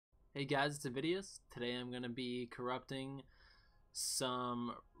Hey guys, it's Invidious. Today I'm going to be corrupting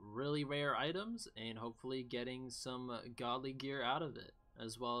some really rare items and hopefully getting some godly gear out of it,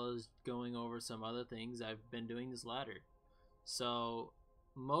 as well as going over some other things I've been doing this ladder. So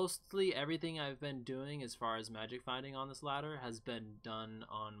mostly everything I've been doing as far as magic finding on this ladder has been done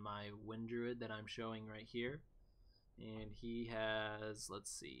on my Wind Druid that I'm showing right here. And he has,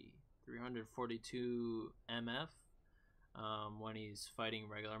 let's see, 342 MF when he's fighting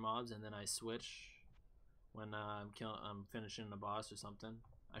regular mobs, and then I switch when I'm finishing the boss or something.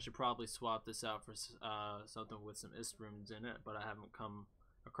 I should probably swap this out for something with some ist runes in it, but I haven't come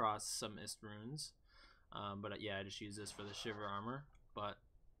across some ist runes. But yeah, I just use this for the shiver armor. But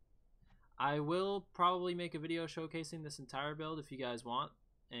I will probably make a video showcasing this entire build if you guys want,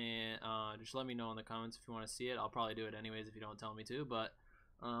 and just let me know in the comments if you want to see it. I'll probably do it anyways if you don't tell me to, but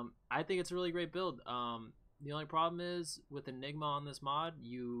I think it's a really great build. The only problem is with Enigma on this mod,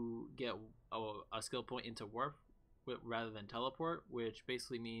 you get a skill point into warp rather than teleport, which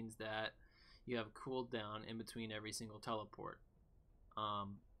basically means that you have a cooldown in between every single teleport.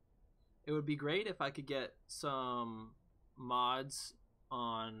 It would be great if I could get some mods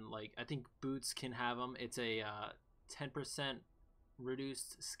on, like, I think boots can have them. It's a 10%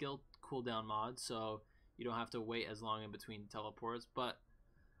 reduced skill cooldown mod, so you don't have to wait as long in between teleports. But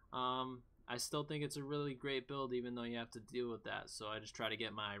I still think it's a really great build, even though you have to deal with that. So I just try to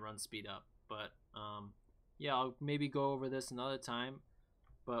get my run speed up. But yeah, I'll maybe go over this another time.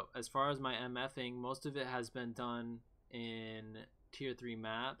 But as far as my MFing, most of it has been done in tier 3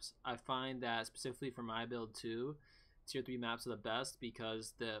 maps. I find that specifically for my build too, tier 3 maps are the best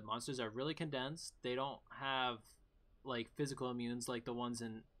because the monsters are really condensed. They don't have like physical immunes like the ones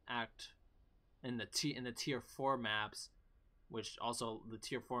in the tier 4 maps, which also the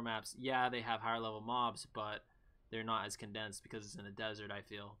tier 4 maps, yeah, they have higher level mobs, but they're not as condensed because it's in a desert, I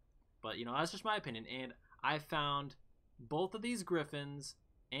feel. But you know, that's just my opinion. And I found both of these Griffons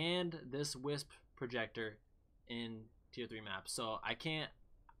and this Wisp Projector in tier 3 maps, so I can't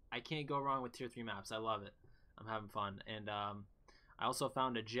go wrong with tier 3 maps. I love it. I'm having fun. And I also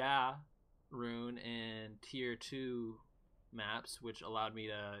found a Ja rune in tier 2 maps, which allowed me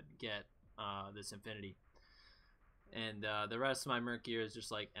to get this Infinity. And the rest of my Merc gear is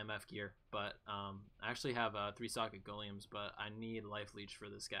just like MF gear. But I actually have 3 socket Golems, but I need Life Leech for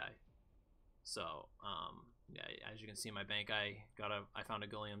this guy. So yeah, as you can see in my bank, I found a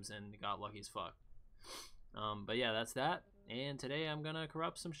Golems and got lucky as fuck. But yeah, that's that. And today I'm gonna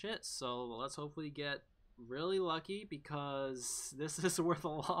corrupt some shit. So let's hopefully get really lucky because this is worth a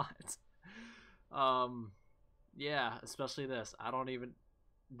lot. Yeah, especially this.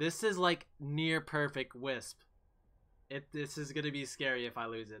 This is like near perfect Wisp. This is gonna be scary if I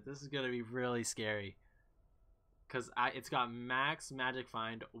lose it. This is gonna be really scary. Cause it's got max magic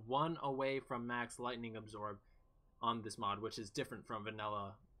find, 1 away from max lightning absorb on this mod, which is different from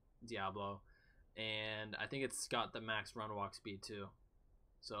vanilla Diablo. And I think it's got the max run walk speed too.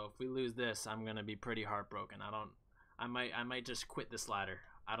 So if we lose this, I'm gonna be pretty heartbroken. I might just quit this ladder.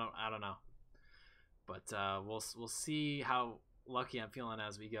 I don't know. But we'll see how lucky I'm feeling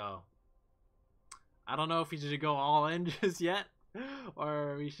as we go. I don't know if we should go all in just yet,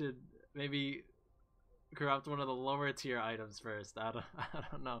 or we should maybe corrupt one of the lower tier items first. I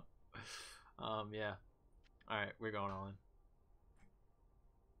don't know. Yeah. All right, we're going all in.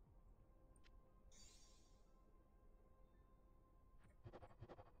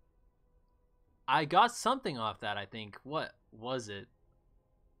 I got something off that, I think. What was it?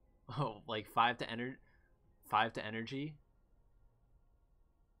 Oh, like 5 to energy.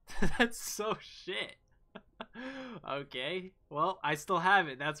 That's so shit. Okay. Well, I still have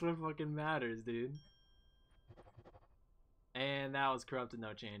it. That's what fucking matters, dude. And that was corrupted,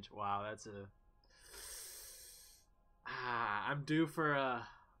 no change. Wow, that's a. I'm due for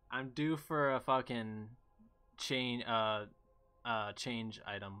a fucking change change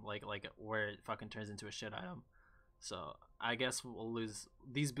item, like where it fucking turns into a shit item. So I guess we'll lose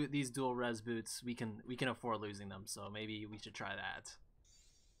these dual res boots. We can afford losing them, so maybe we should try that.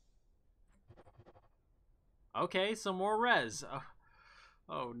 Okay, some more res.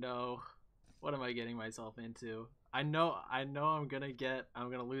 Oh no, what am I getting myself into? I know I'm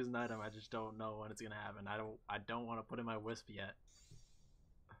gonna lose an item. I just don't know when it's gonna happen. I don't want to put in my Wisp yet.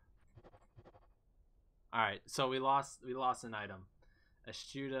 All right, so we lost an item.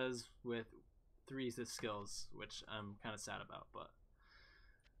 Astuta's with 3 skills, which I'm kind of sad about. But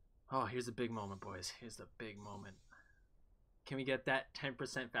oh, here's a big moment, boys. Here's the big moment. Can we get that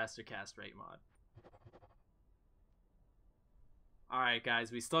 10% faster cast rate mod? All right,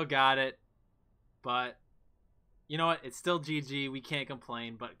 guys, we still got it, but You know what? It's still GG. We can't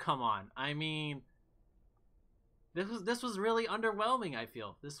complain, but come on. I mean, this was really underwhelming, I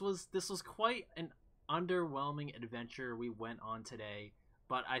feel. This was quite an underwhelming adventure we went on today,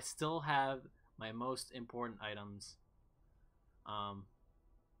 but I still have my most important items.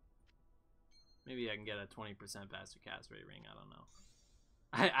 Maybe I can get a 20% faster cast rate ring, I don't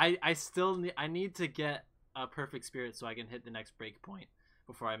know. I still need to get a perfect spirit so I can hit the next break point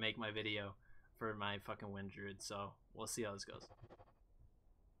before I make my video for my fucking wind druid, so we'll see how this goes.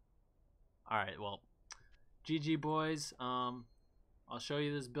 Alright, well, GG boys. I'll show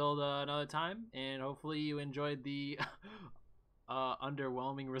you this build another time, and hopefully you enjoyed the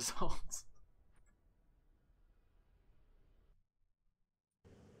underwhelming results.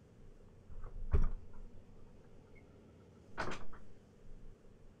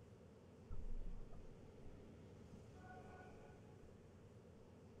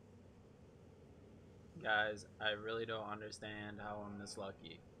 Guys, I really don't understand how I'm this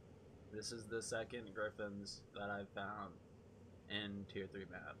lucky. This is the second Griffons that I've found in tier 3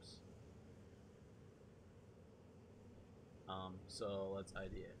 maps. So let's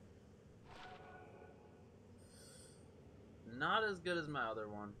ID it. Not as good as my other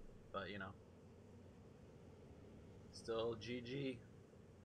one, but you know. Still GG.